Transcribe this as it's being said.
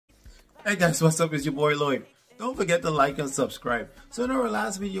Hey guys, what's up? It's your boy Lloyd. Don't forget to like and subscribe. So in our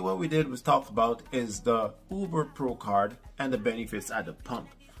last video, what we did was talk about is the uberpro card and the benefits at the pump.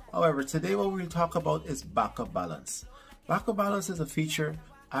 However, today what we'll talk about is backup balance. Backup balance is a feature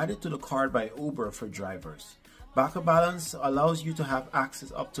added to the card by Uber for drivers. Backup balance allows you to have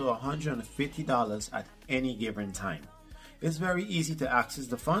access up to $150 at any given time. It's very easy to access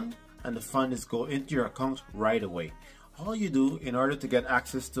the fund, and the fund is go into your account right away. All you do in order to get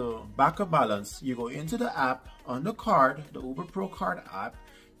access to backup balance, you go into the app on the card, the uberpro card app.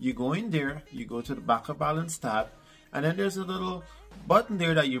 You go in there, you go to the backup balance tab, and then there's a little button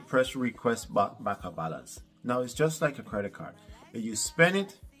there that you press request backup balance. Now it's just like a credit card. If you spend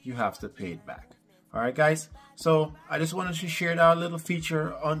it, you have to pay it back. Alright guys, so I just wanted to share that little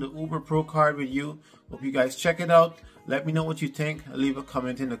feature on the uberpro card with you. Hope you guys check it out. Let me know what you think. Leave a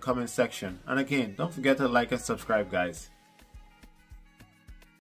comment in the comment section. And again, don't forget to like and subscribe guys.